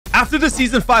After the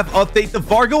Season 5 update, the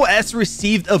Vargo S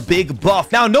received a big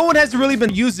buff. Now, no one has really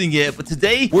been using it, but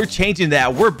today we're changing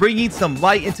that. We're bringing some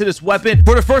light into this weapon.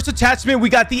 For the first attachment, we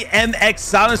got the MX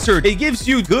Silencer. It gives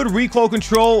you good recoil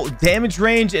control, damage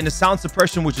range, and the sound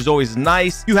suppression, which is always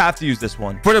nice. You have to use this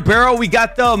one. For the barrel, we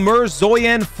got the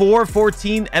Zoyan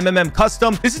 414 MMM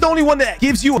Custom. This is the only one that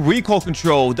gives you recoil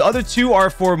control. The other two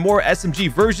are for more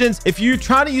SMG versions. If you're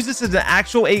trying to use this as an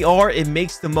actual AR, it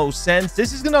makes the most sense.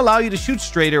 This is going to allow you to shoot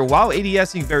straighter while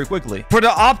ADSing very quickly. For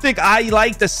the optic, I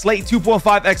like the Slate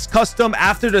 2.5X Custom.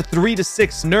 After the 3 to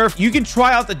 6 nerf, you can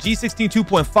try out the G16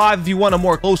 2.5 if you want a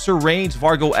more closer range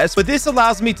Vargo S, but this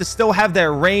allows me to still have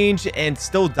that range and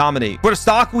still dominate. For the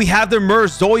stock, we have the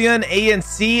Zoyan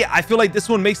ANC. I feel like this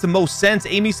one makes the most sense.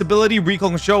 Aiming stability, recoil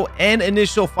control, and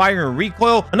initial fire and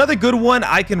recoil. Another good one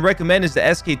I can recommend is the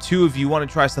SK2 if you want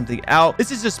to try something out.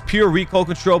 This is just pure recoil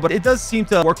control, but it does seem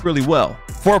to work really well.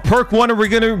 For perk 1, we're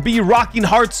going to be rocking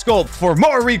Heart Sculpt for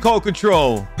more recoil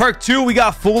control. Perk 2, we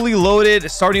got fully loaded.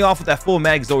 Starting off with that full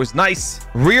mag is always nice.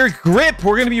 Rear grip,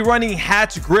 we're going to be running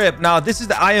Hatch Grip. Now, this is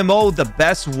the IMO, the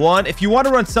best one. If you want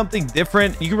to run something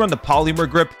different, you can run the polymer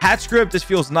grip. Hatch Grip just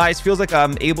feels nice. Feels like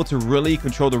I'm able to really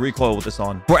control the recoil with this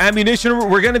on. For ammunition,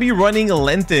 we're going to be running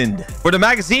Lengthened. For the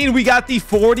magazine, we got the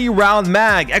 40 round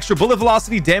mag. Extra bullet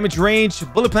velocity, damage range,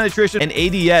 bullet penetration, and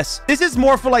ADS. This is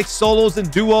more for like solos and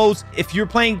duos. If you're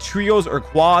playing trios or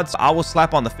quads, I will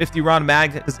slap on the 50 round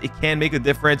mag because it can make a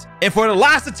difference. And for the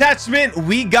last attachment,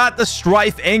 we got the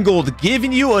Strife Angled,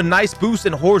 giving you a nice boost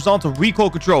in horizontal recoil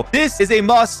control. This is a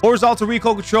must. Horizontal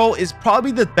recoil control is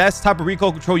probably the best type of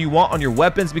recoil control you want on your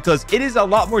weapons because it is a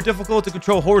lot more difficult to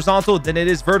control horizontal than it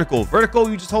is vertical. Vertical,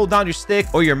 you just hold down your stick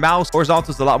or your mouse.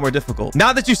 Horizontal is a lot more difficult.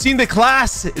 Now that you've seen the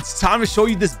class, it's time to show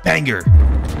you this banger.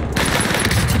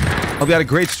 Hope you had a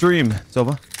great stream,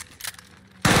 Silva.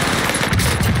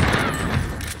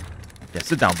 Yeah,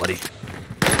 sit down, buddy.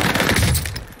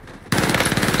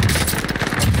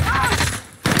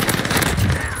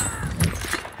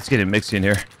 Let's get it mixed in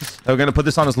here. We're gonna put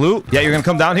this on his loot. Yeah, you're gonna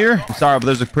come down here. I'm sorry, but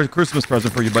there's a Christmas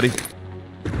present for you, buddy.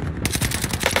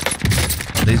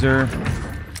 Laser.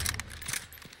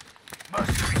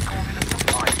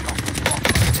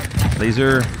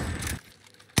 Laser.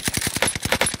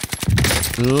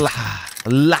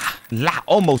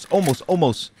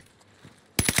 Almost.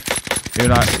 You're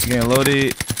not getting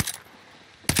loaded.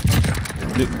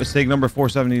 Mistake number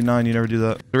 479. You never do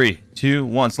that. 3, 2,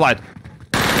 1, slide.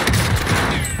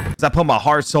 I put my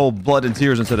heart, soul, blood, and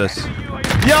tears into this.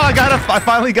 Yeah, I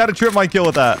finally got a trip mine kill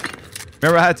with that.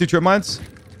 Remember I had 2 trip mines?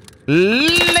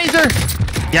 Laser.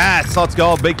 Yes, let's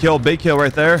go. Big kill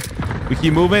right there. We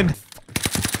keep moving.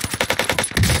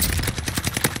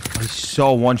 He's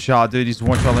so one shot, dude. He's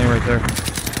one shot lane right there.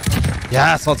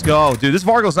 Yes, let's go. Dude, this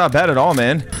Vargo's not bad at all,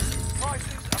 man.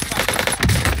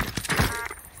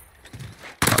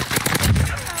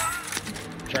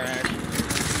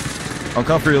 I'll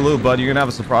come for your loot, bud. You're gonna have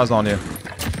a surprise on you.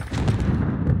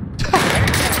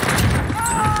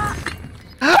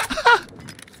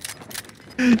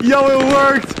 Yo, it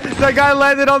worked. That guy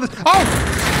landed on the... Oh!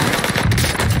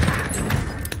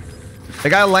 That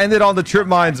guy landed on the trip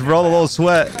mines, bro. A little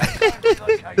sweat.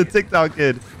 The TikTok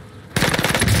kid.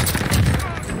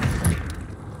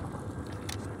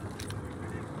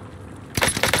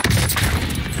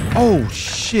 Oh,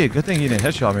 shit. Good thing he didn't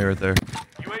headshot me right there.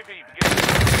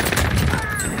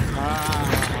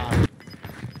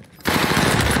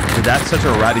 Dude, that's such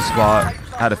a ratty spot.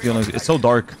 I had a feeling. It's so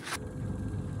dark.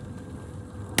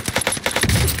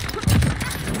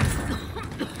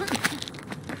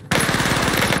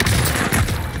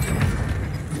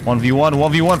 One v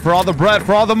one for all the bread,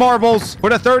 for all the marbles, for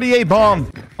the 38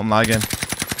 bomb. I'm lagging.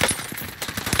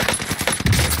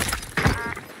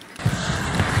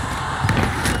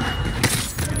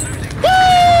 Woo!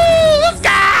 Let's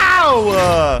go!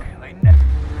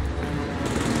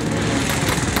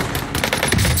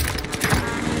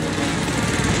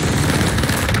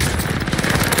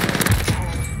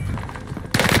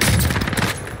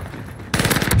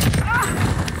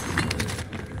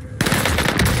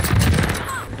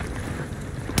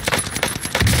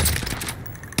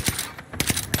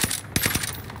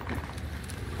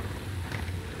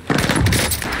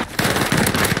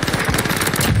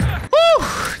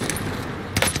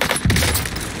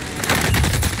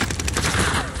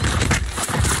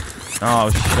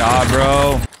 Oh, shot,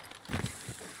 bro.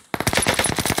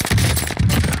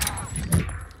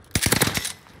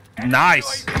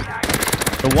 Nice.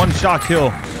 The one shot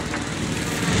kill.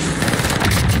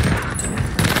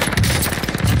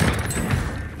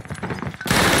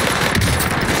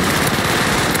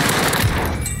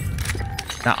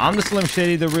 Now I'm the Slim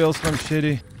Shady, the real Slim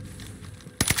Shady.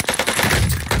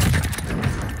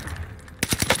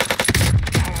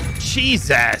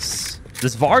 Jesus.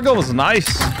 This Vargo was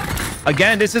nice.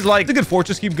 Again, this is like, it's a good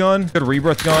Fortress Keep gun. Good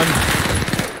Rebirth gun.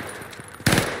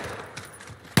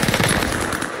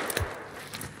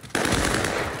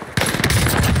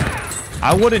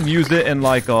 I wouldn't use it in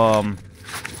like,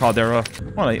 Caldera.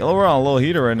 We're on a little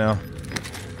heater right now.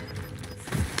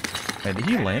 Hey, did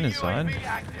he land inside?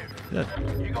 Yeah.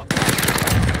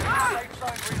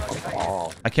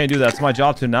 I can't do that. It's my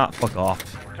job to not fuck off.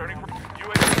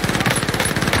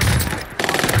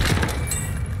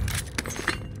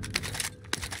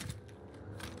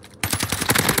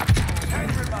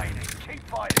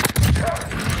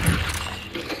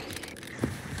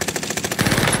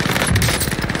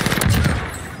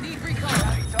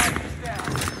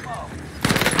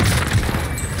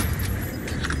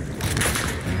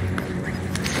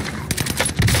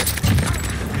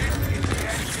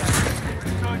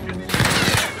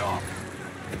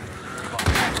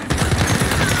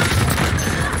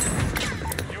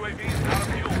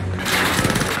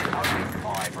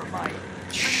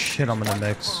 Shit, I'm in the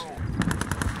mix.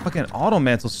 Fucking auto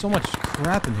mantle, so much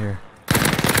crap in here.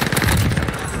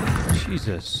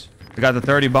 Jesus. I got the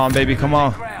 30 bomb, baby. Come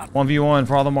on. 1v1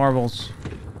 for all the marbles.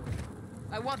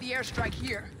 I want the airstrike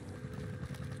here.